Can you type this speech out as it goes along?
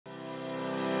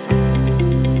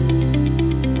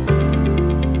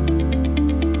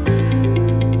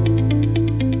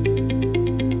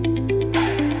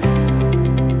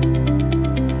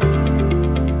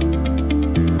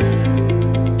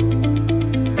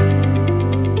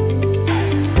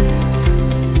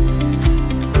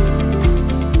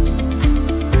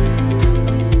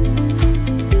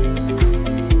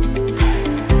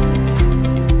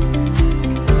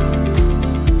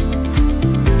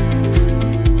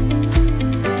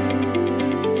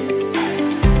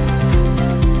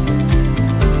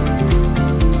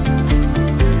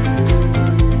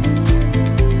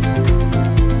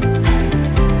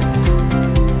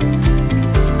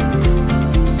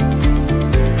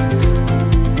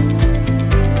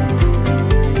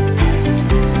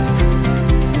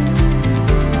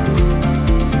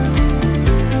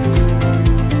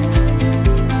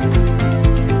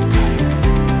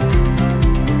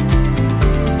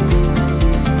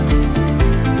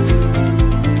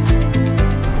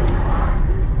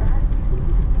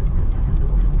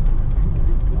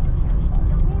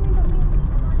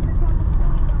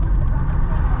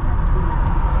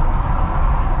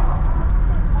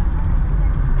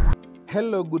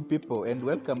Hello good people, and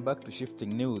welcome back to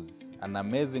Shifting News, an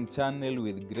amazing channel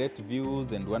with great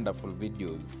views and wonderful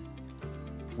videos.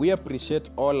 We appreciate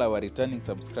all our returning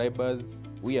subscribers.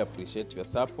 We appreciate your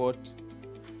support.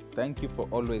 Thank you for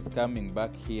always coming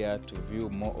back here to view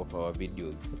more of our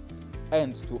videos.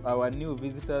 And to our new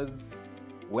visitors,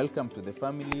 welcome to the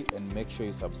family, and make sure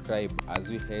you subscribe as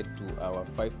we head to our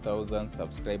 5,000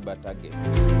 subscriber target.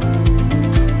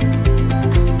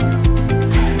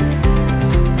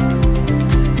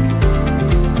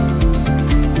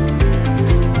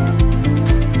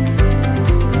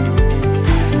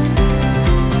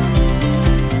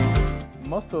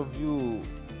 Most of you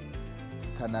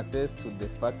can attest to the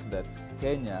fact that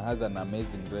Kenya has an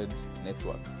amazing road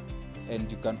network,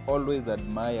 and you can always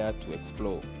admire to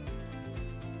explore.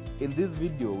 In this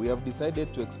video, we have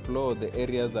decided to explore the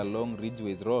areas along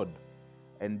Ridgeways Road,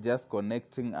 and just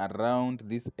connecting around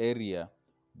this area,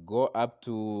 go up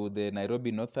to the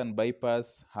Nairobi Northern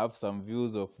Bypass, have some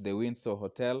views of the Windsor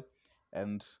Hotel,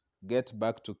 and get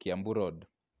back to Kiambu Road.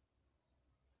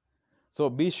 So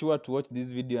be sure to watch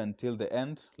this video until the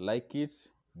end, like it,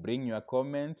 bring your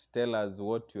comment, tell us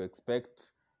what you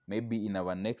expect maybe in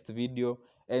our next video,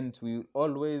 and we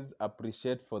always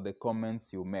appreciate for the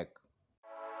comments you make.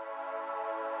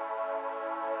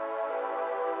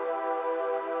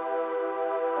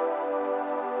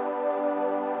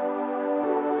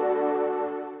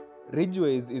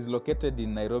 Ridgeways is located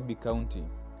in Nairobi County.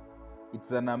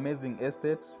 It's an amazing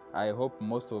estate. I hope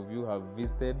most of you have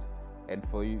visited. And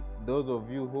for you, those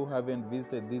of you who haven't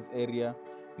visited this area,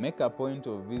 make a point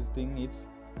of visiting it.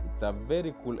 It's a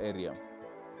very cool area.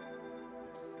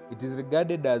 It is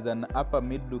regarded as an upper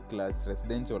middle class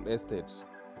residential estate.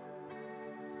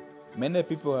 Many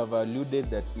people have alluded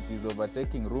that it is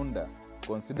overtaking Runda,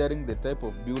 considering the type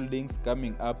of buildings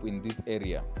coming up in this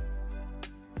area.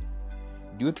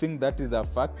 Do you think that is a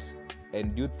fact?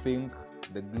 And do you think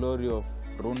the glory of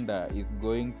Runda is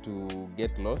going to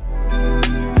get lost?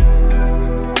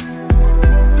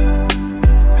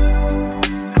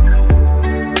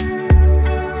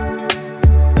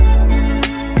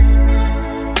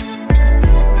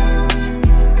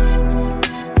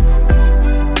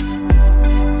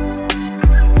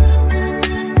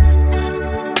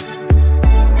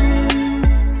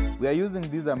 We are using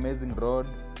this amazing road,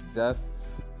 just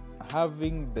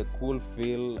having the cool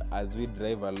feel as we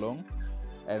drive along.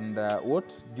 And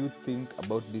what do you think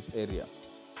about this area?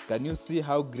 Can you see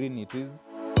how green it is?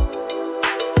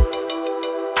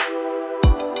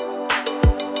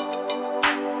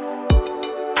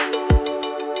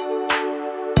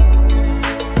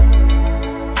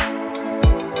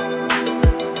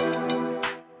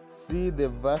 See the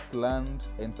vast land,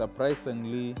 and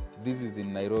surprisingly, this is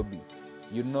in Nairobi.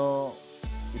 You know,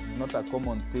 it is not a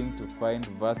common thing to find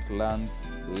vast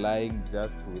lands lying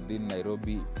just within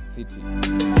Nairobi city.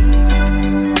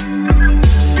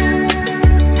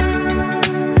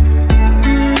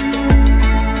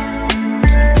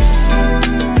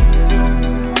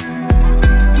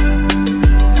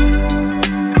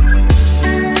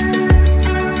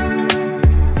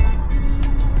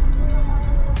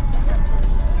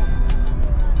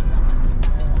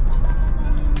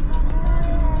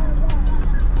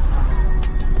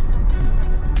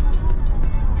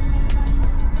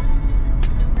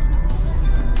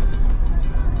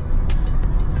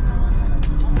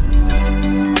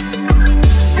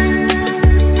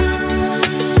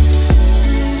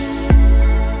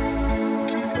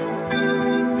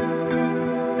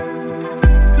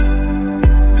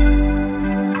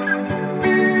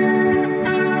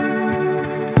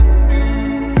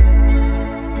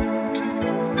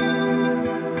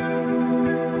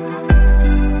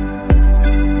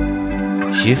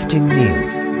 Shifting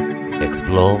News.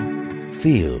 Explore,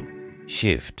 feel,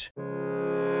 shift.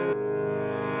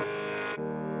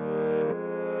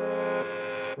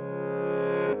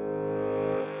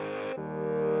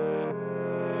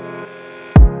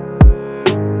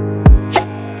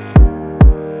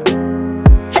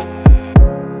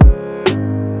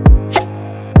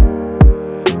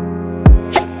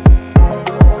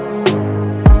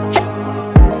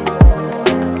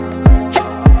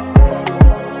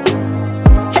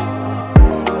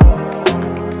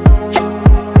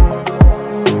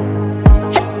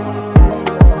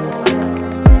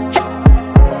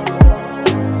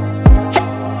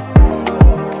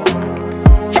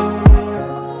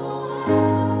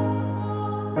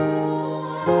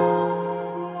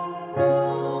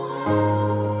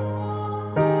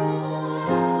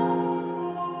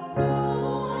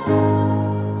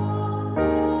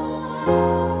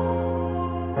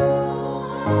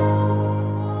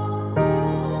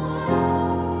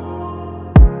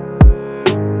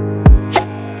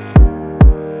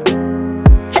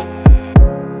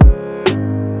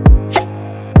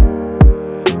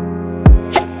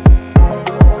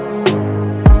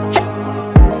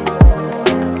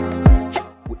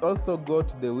 also go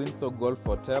to the Windsor Golf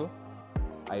Hotel.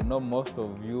 I know most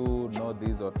of you know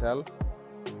this hotel.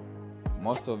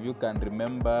 Most of you can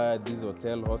remember this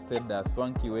hotel hosted a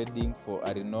swanky wedding for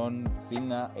a renowned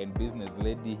singer and business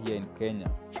lady here in Kenya.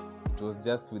 It was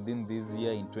just within this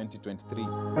year in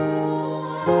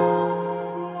 2023.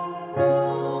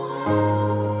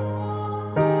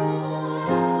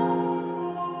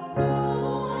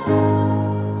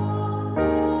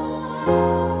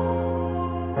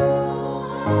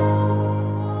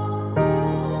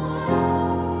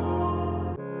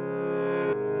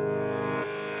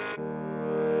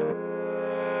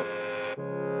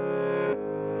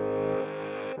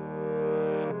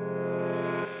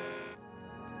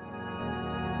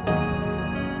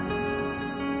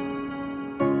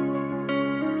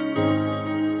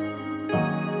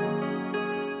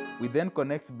 We then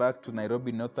connect back to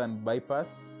Nairobi Northern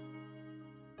Bypass,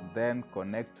 then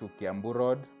connect to Kiambu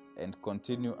Road and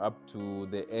continue up to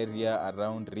the area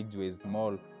around Ridgeways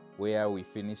Mall where we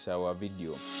finish our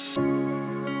video.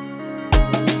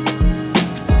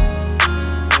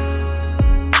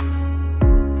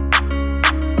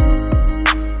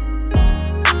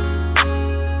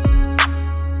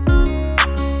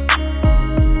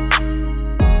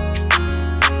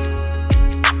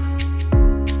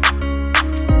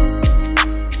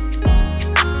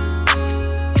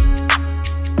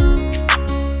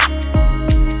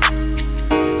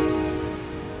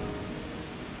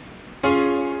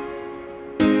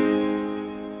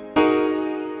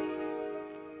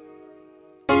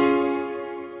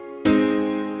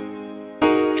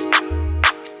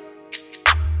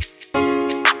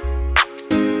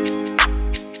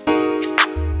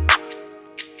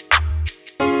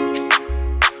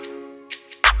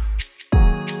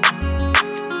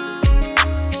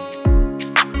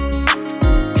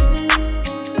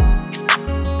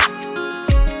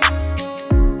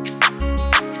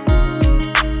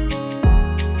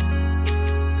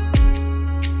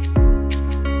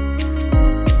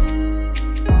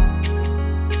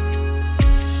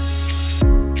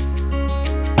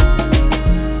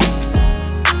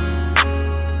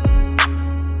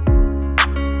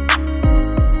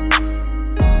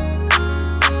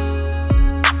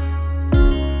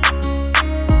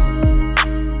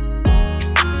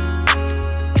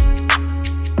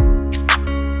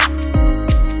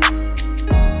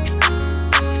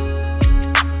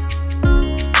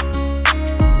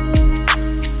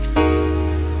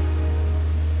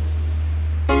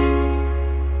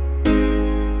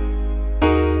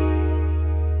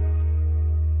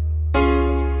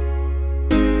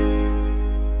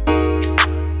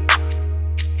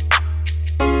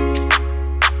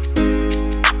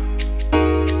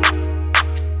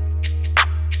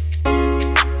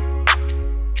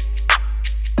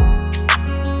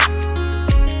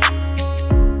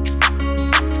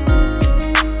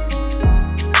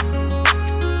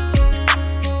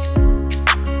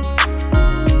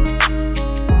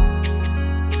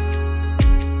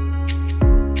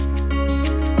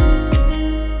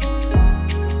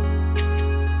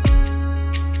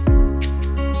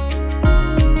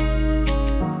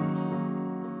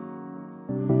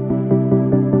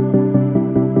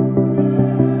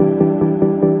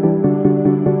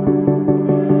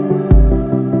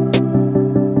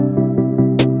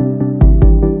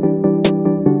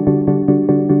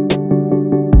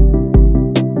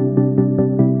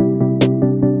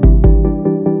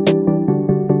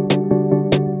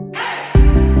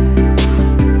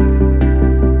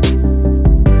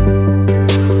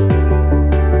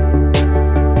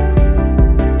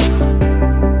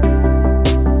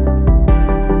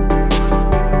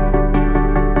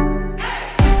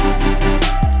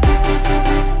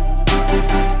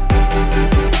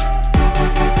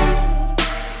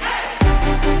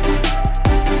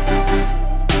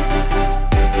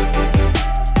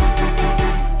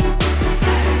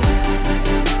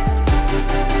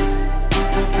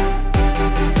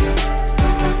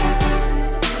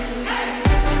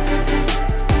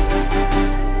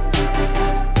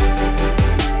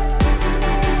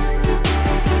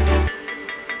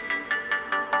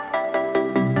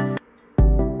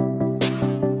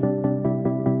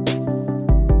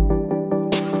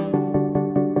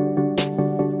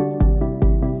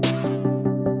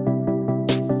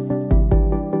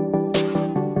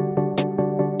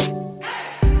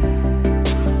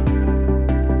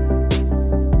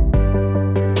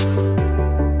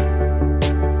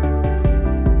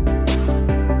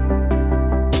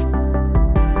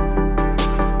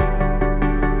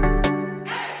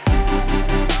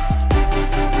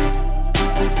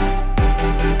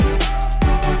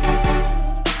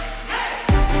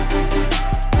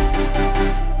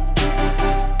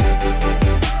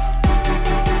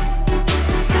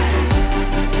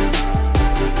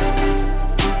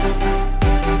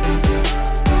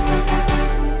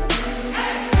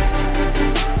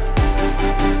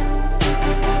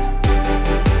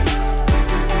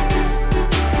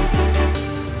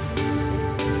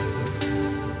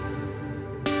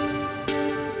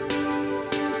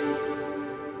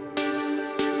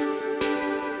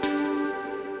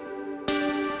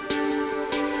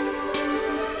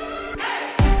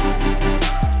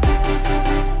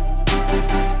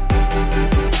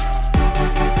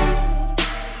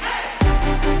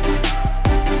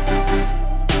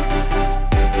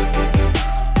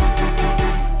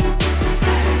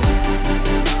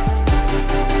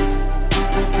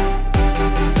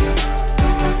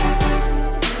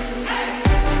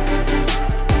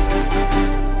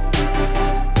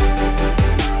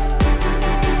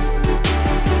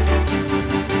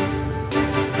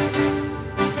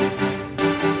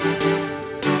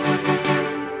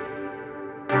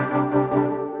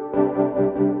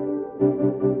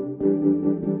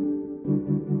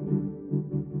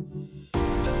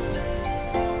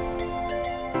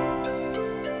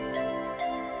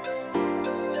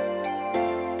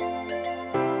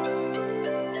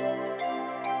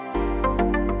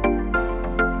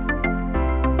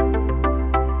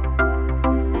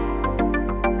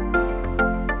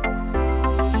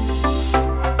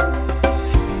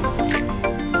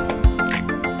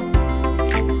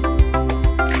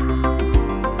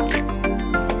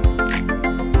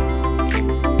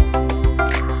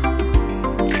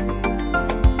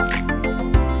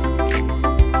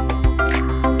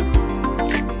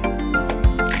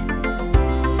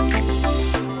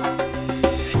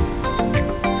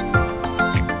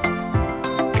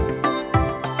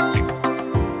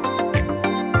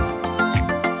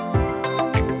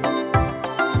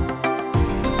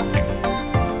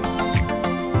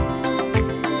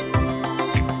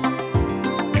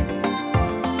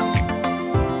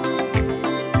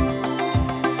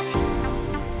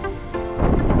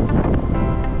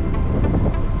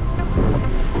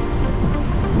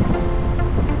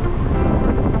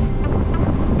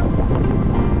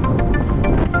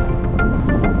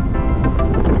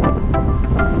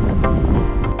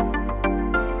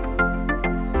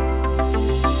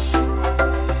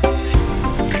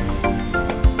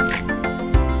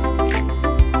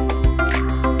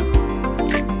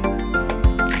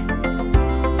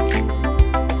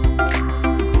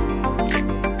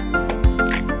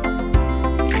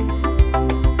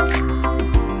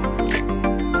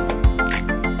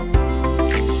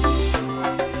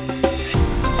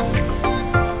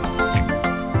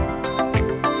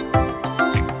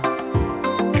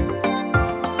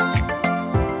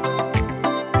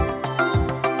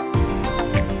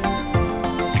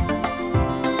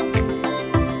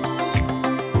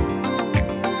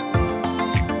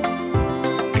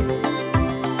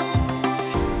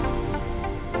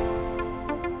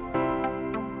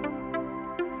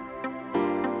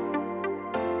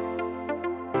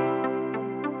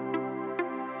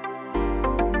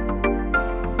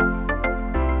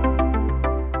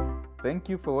 Thank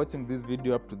you for watching this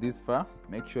video up to this far.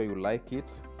 Make sure you like it,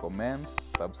 comment,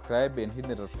 subscribe and hit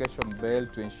the notification bell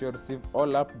to ensure to receive all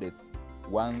updates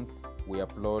once we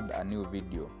upload a new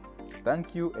video.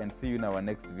 Thank you and see you in our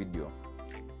next video.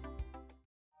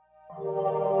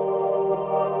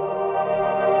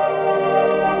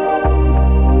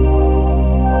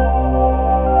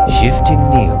 Shifting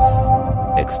News.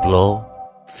 Explore,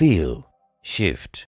 feel, shift.